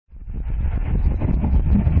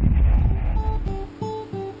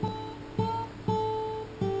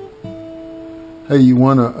Hey, you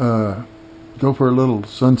want to go for a little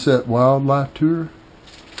sunset wildlife tour?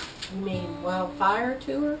 You mean wildfire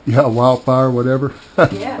tour? Yeah, wildfire, whatever.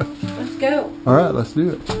 Yeah, let's go. All right, let's do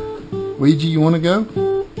it. Ouija, you want to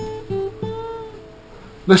go?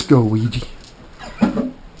 Let's go, Ouija.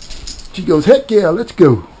 She goes, heck yeah, let's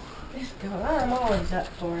go. Let's go. I'm always up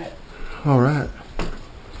for it. All right.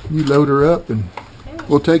 You load her up and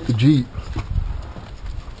we'll take the Jeep.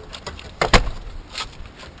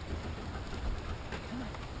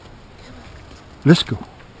 Let's go.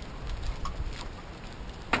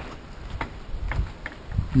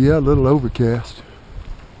 Yeah, a little overcast.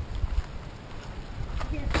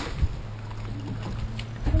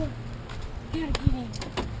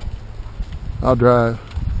 I'll drive.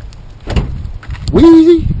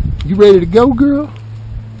 Wheezy, you ready to go, girl?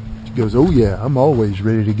 She goes, oh yeah, I'm always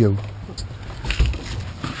ready to go.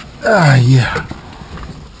 Ah, yeah.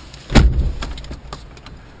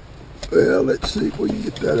 Well, let's see if we can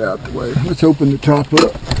get that out the way. Let's open the top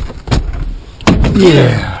up.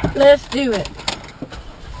 Yeah. Let's do it.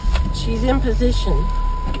 She's in position.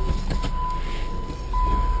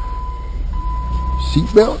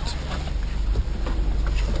 Seatbelts.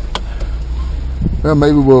 Well,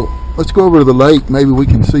 maybe let's go over to the lake. Maybe we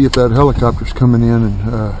can see if that helicopter's coming in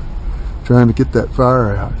and trying to get that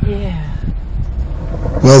fire out. Yeah.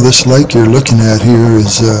 Well, this lake you're looking at here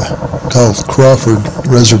is called Crawford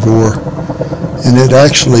Reservoir, and it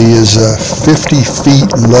actually is 50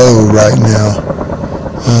 feet low right now.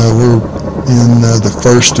 We're in the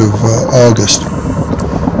 1st of August.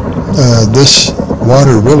 This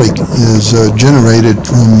water really is generated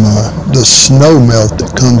from the snow melt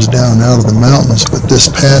that comes down out of the mountains, but this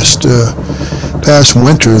past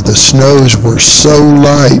winter the snows were so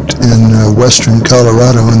light in western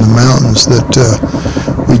Colorado in the mountains that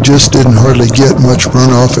we just didn't hardly get much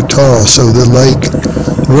runoff at all, so the lake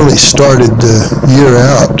really started the year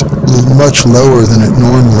out much lower than it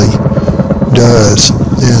normally does,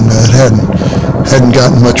 and it hadn't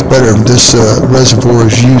gotten much better. This reservoir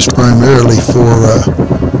is used primarily for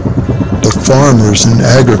the farmers in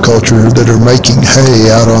agriculture that are making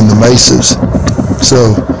hay out on the mesas.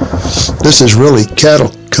 So this is really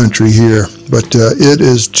cattle country here, but it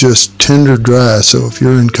is just tender dry. So if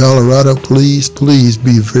you're in Colorado, please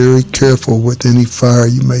be very careful with any fire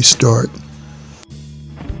you may start.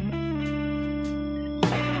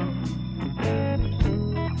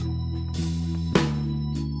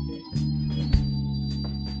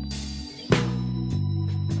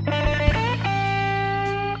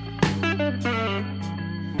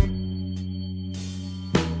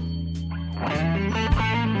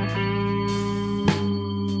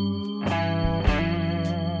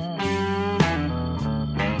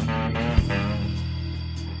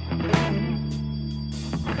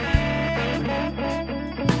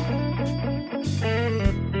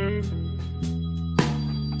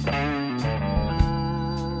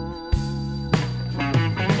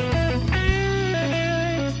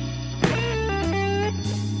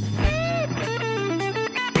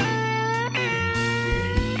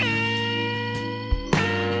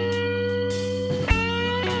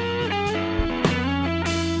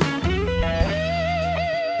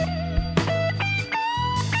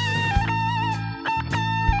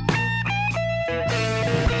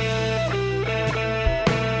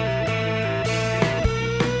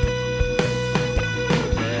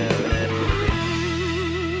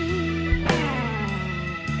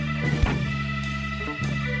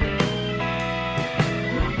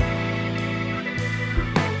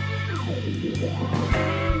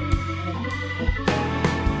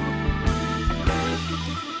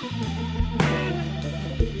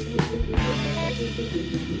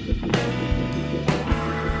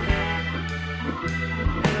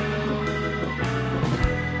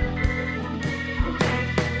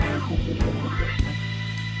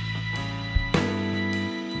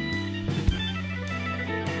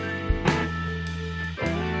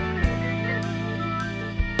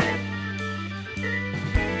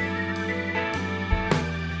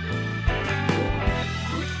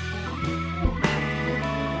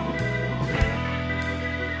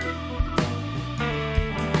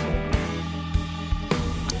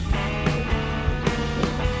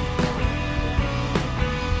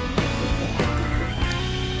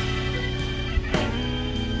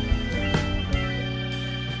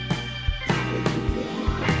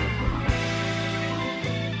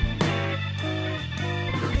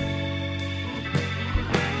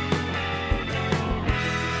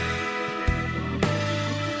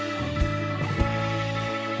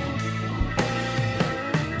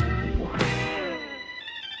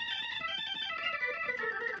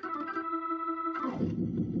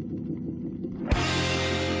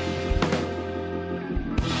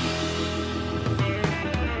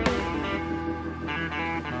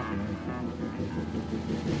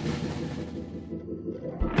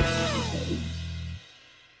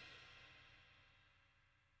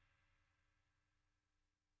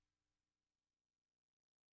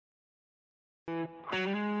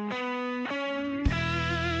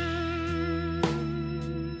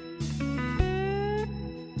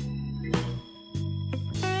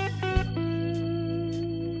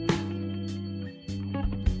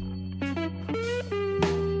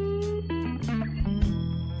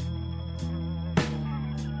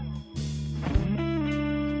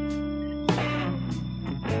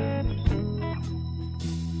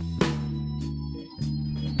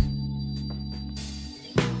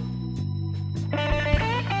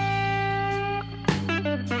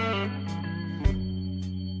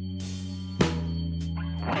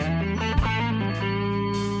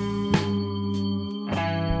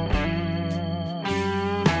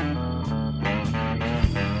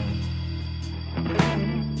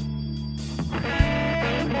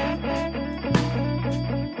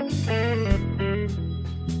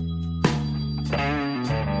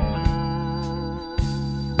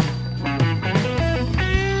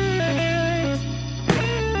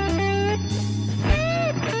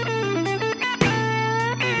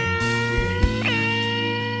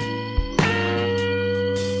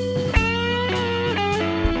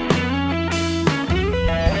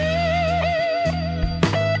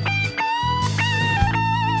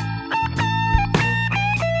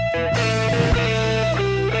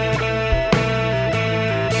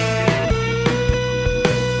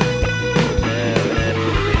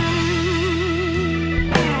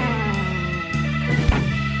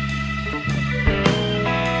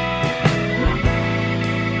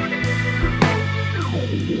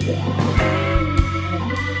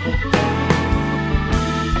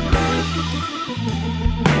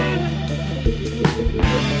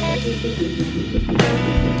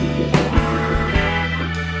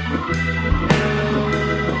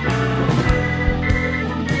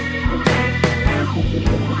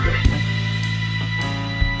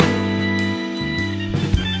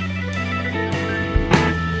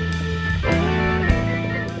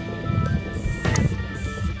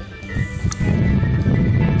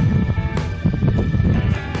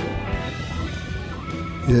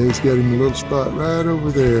 Yeah, he's got him a little spot right over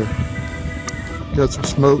there. Got some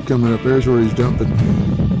smoke coming up. There's where he's dumping.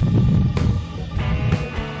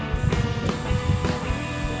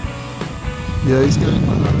 Yeah, he's got him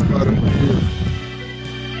a little spot over here.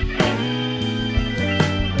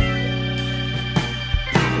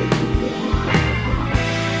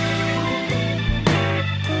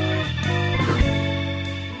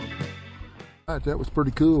 That was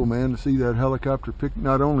pretty cool, man, to see that helicopter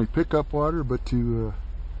not only pick up water, but to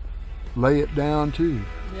lay it down too.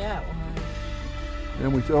 Yeah, it was.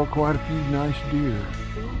 And we saw quite a few nice deer.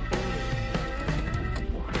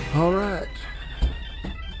 All right.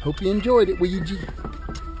 Hope you enjoyed it, Ouija.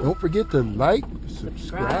 Don't forget to like,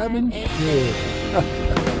 subscribe, and share.